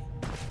enemy.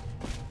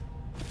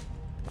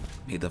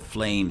 May the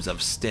flames of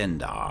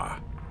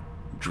Stendarr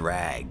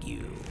drag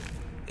you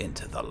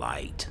into the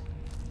light.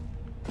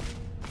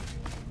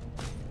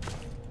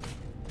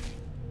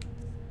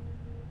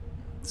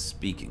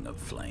 Speaking of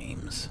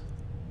flames,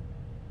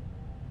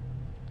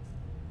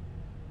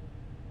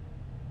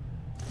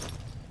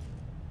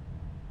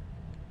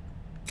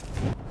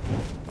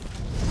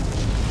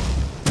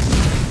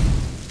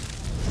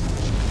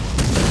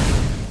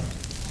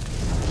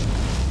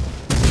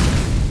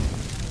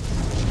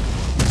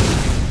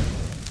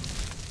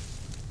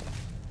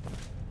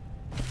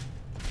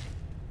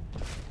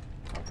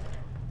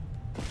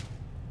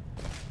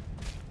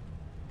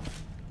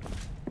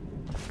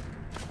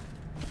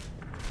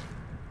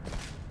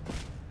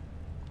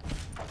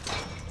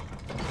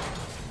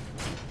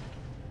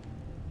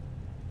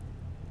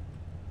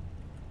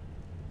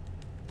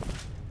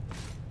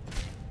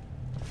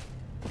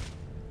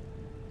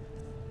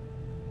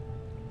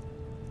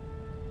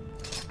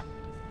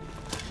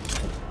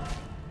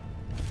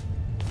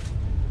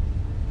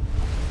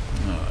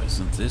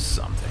 isn't this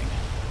something?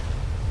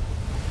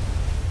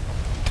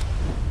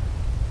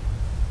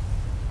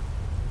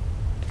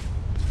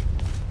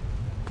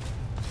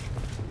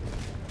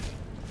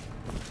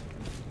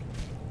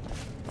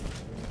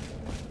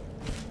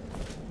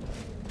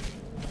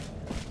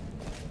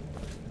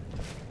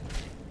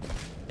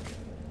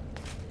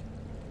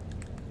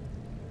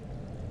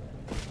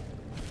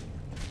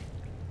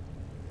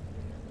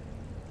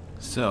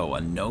 So,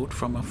 a note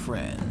from a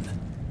friend.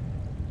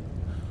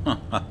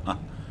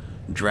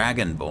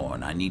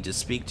 Dragonborn, I need to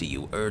speak to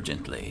you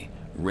urgently.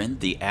 Rent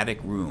the attic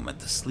room at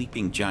the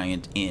Sleeping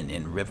Giant Inn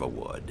in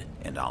Riverwood,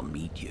 and I'll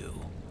meet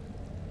you.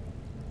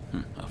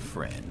 A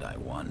friend, I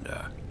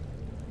wonder.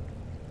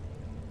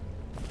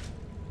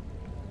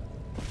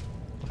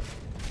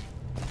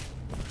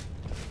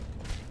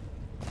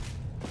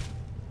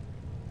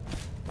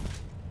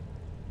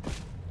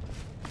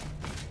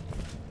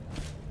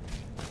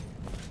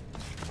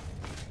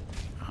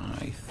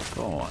 I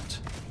thought...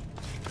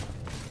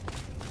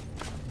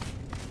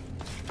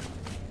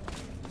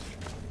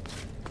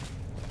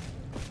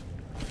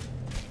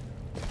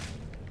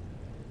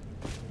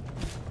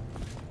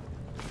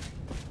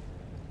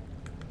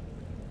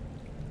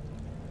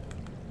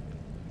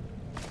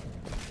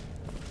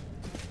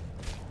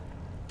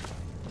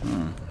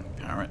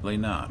 Apparently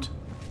not.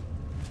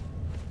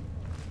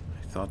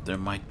 I thought there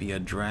might be a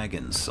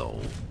dragon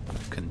soul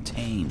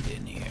contained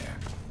in here.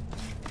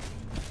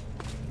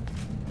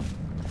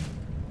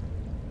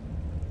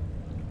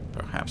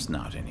 Perhaps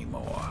not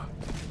anymore.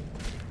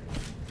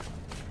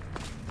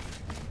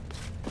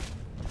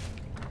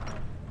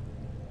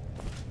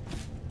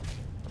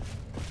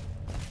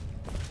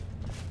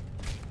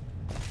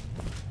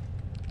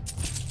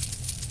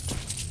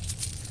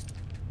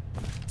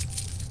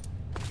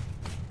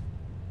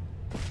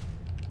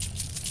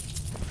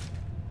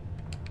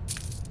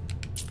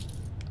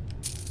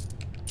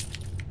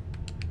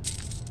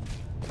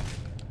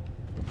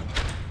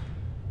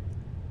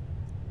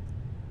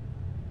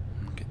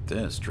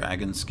 This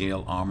dragon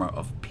scale armor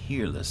of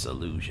peerless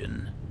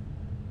illusion.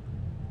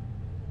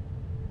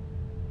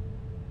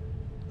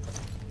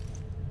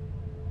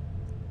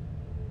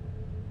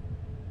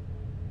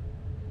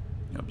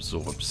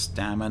 Absorb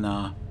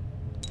stamina.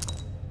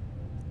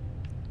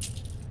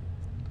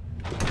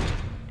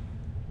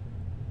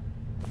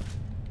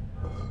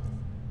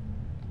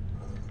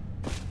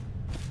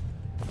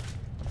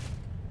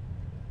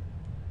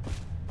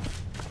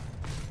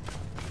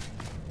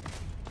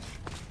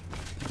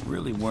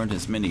 Really weren't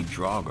as many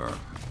Draugr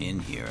in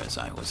here as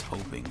I was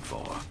hoping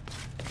for.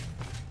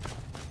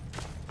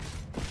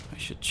 I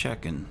should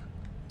check and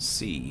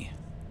see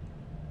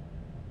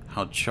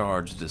how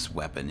charged this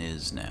weapon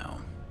is now.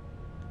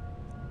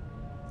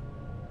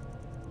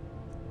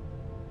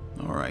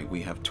 Alright,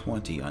 we have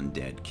 20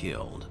 undead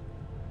killed.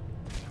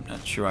 I'm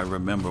not sure I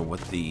remember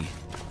what the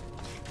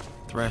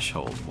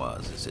threshold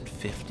was. Is it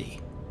 50?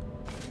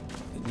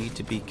 It need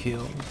to be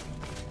killed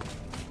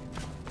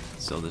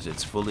so that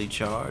it's fully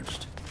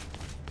charged?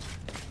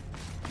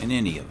 In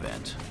any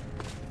event,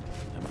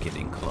 I'm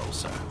getting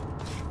closer.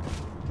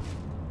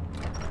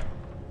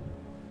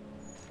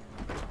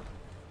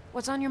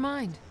 What's on your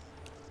mind?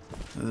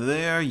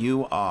 There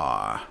you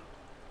are.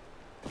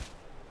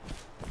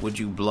 Would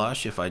you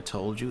blush if I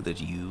told you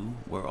that you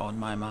were on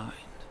my mind?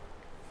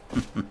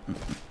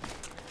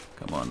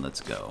 Come on,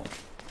 let's go.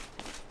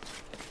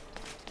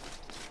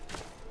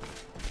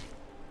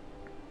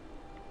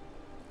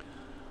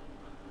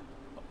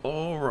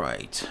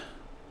 Alright.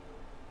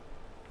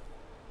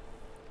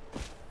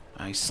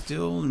 I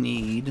still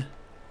need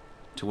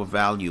to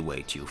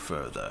evaluate you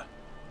further.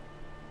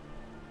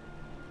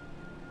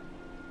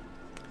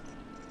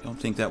 I don't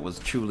think that was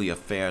truly a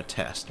fair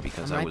test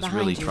because I was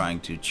really trying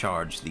to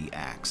charge the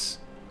axe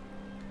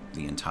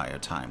the entire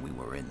time we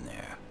were in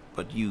there.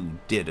 But you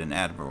did an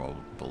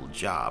admirable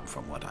job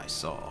from what I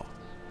saw.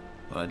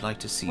 But I'd like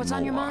to see more. What's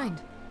on your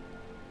mind?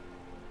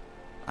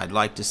 I'd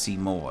like to see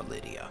more,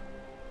 Lydia.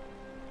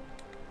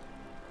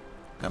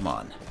 Come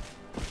on.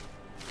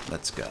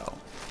 Let's go.